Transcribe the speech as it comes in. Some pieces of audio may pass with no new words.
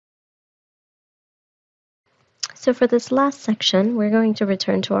So for this last section, we're going to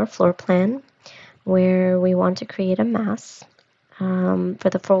return to our floor plan where we want to create a mass for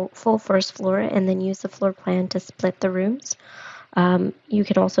the full first floor and then use the floor plan to split the rooms. You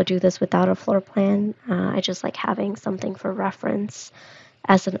can also do this without a floor plan. I just like having something for reference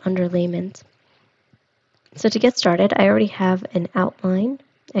as an underlayment. So to get started, I already have an outline.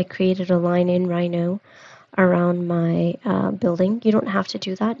 I created a line in Rhino around my building. You don't have to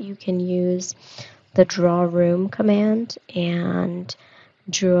do that. You can use the draw room command and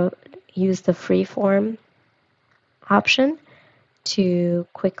use the freeform option to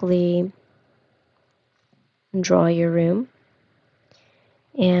quickly draw your room.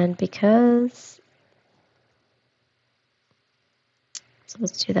 And so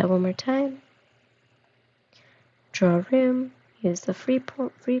let's do that one more time. Draw room, use the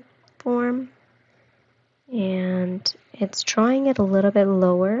freeform, and it's drawing it a little bit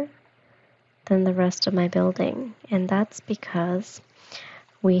lower than the rest of my building, and that's because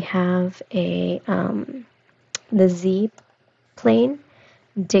we have the Z plane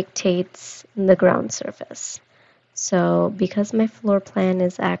dictates the ground surface. So because my floor plan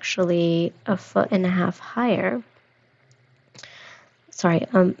is actually 1.5 feet higher, sorry,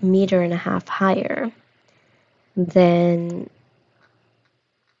 1.5 meters higher than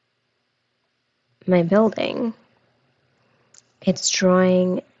my building, it's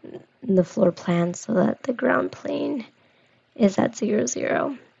drawing the floor plan so that the ground plane is at 0,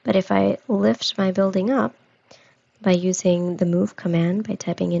 0. But if I lift my building up by using the move command, by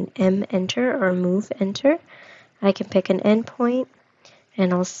typing in M enter or move enter, I can pick an endpoint,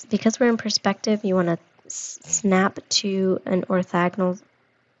 and because we're in perspective, you want to snap to an orthogonal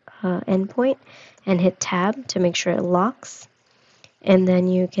endpoint and hit tab to make sure it locks, and then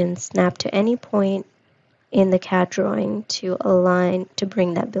you can snap to any point in the CAD drawing to align to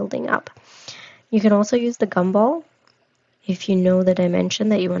bring that building up. You can also use the gumball if you know the dimension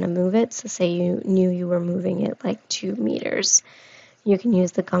that you want to move it. So say you knew you were moving it like 2 meters. You can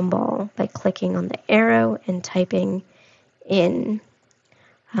use the gumball by clicking on the arrow and typing in.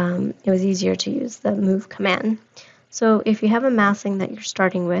 It was easier to use the move command. So if you have a massing that you're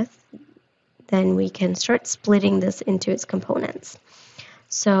starting with, then we can start splitting this into its components.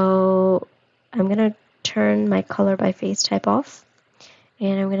 So I'm going to turn my color by face type off,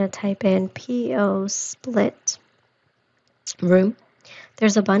 and I'm going to type in PO split room.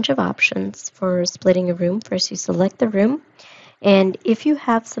 There's a bunch of options for splitting a room. First, you select the room, and if you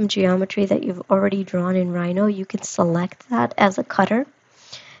have some geometry that you've already drawn in Rhino, you can select that as a cutter.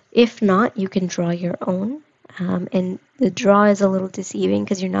 If not, you can draw your own. And the draw is a little deceiving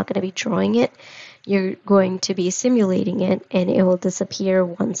because you're not going to be drawing it. You're going to be simulating it, and it will disappear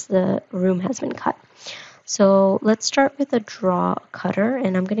once the room has been cut. So let's start with a draw cutter,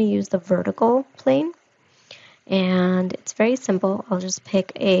 and I'm going to use the vertical plane. And it's very simple. I'll just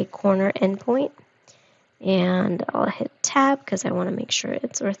pick a corner endpoint, and I'll hit tab because I want to make sure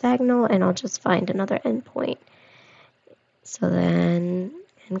it's orthogonal, and I'll just find another endpoint. So then,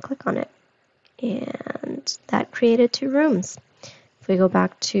 and click on it. And that created 2 rooms. If we go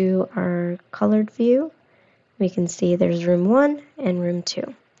back to our colored view, we can see there's room 1 and room 2.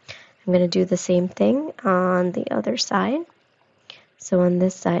 I'm going to do the same thing on the other side. So on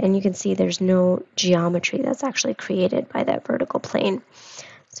this side, and you can see there's no geometry that's actually created by that vertical plane.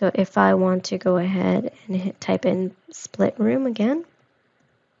 So if I want to go ahead and type in split room again,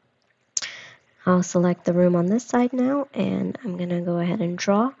 I'll select the room on this side now, and I'm going to go ahead and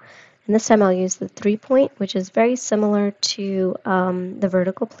draw. And this time I'll use the 3-point, which is very similar to the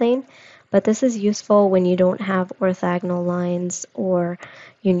vertical plane, but this is useful when you don't have orthogonal lines or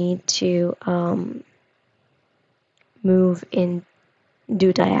you need to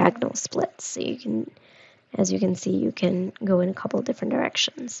do diagonal splits. So you can, as you can see, you can go in a couple of different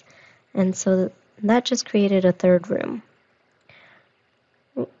directions. And so that just created a 3rd room.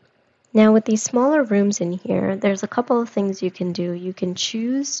 Now with these smaller rooms in here, there's a couple of things you can do. You can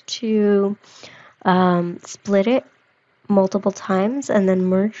choose to split it multiple times and then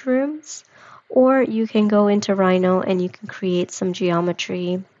merge rooms, or you can go into Rhino and you can create some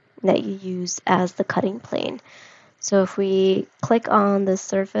geometry that you use as the cutting plane. So if we click on the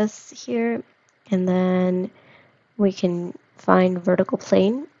surface here, and then we can find vertical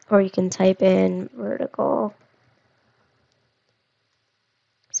plane, or you can type in vertical.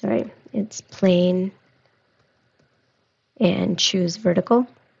 Sorry, it's plane and choose vertical.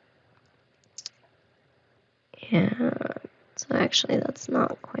 And so actually that's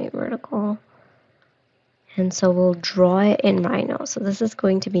not quite vertical. And so we'll draw it in Rhino. So this is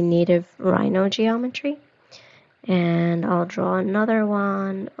going to be native Rhino geometry. And I'll draw another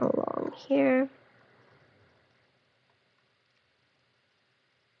one along here.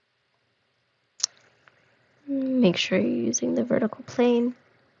 Make sure you're using the vertical plane.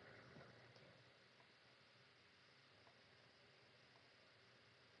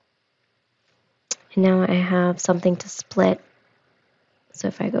 And now I have something to split. So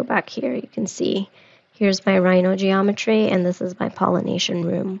if I go back here, you can see here's my Rhino geometry, and this is my pollination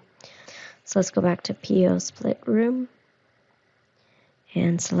room. So let's go back to PO split room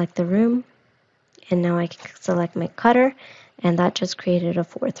and select the room. And now I can select my cutter, and that just created a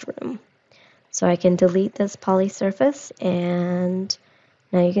fourth room. So I can delete this poly surface, and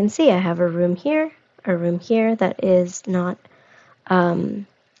now you can see I have a room here that is not a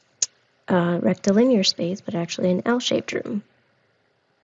rectilinear space, but actually an L-shaped room.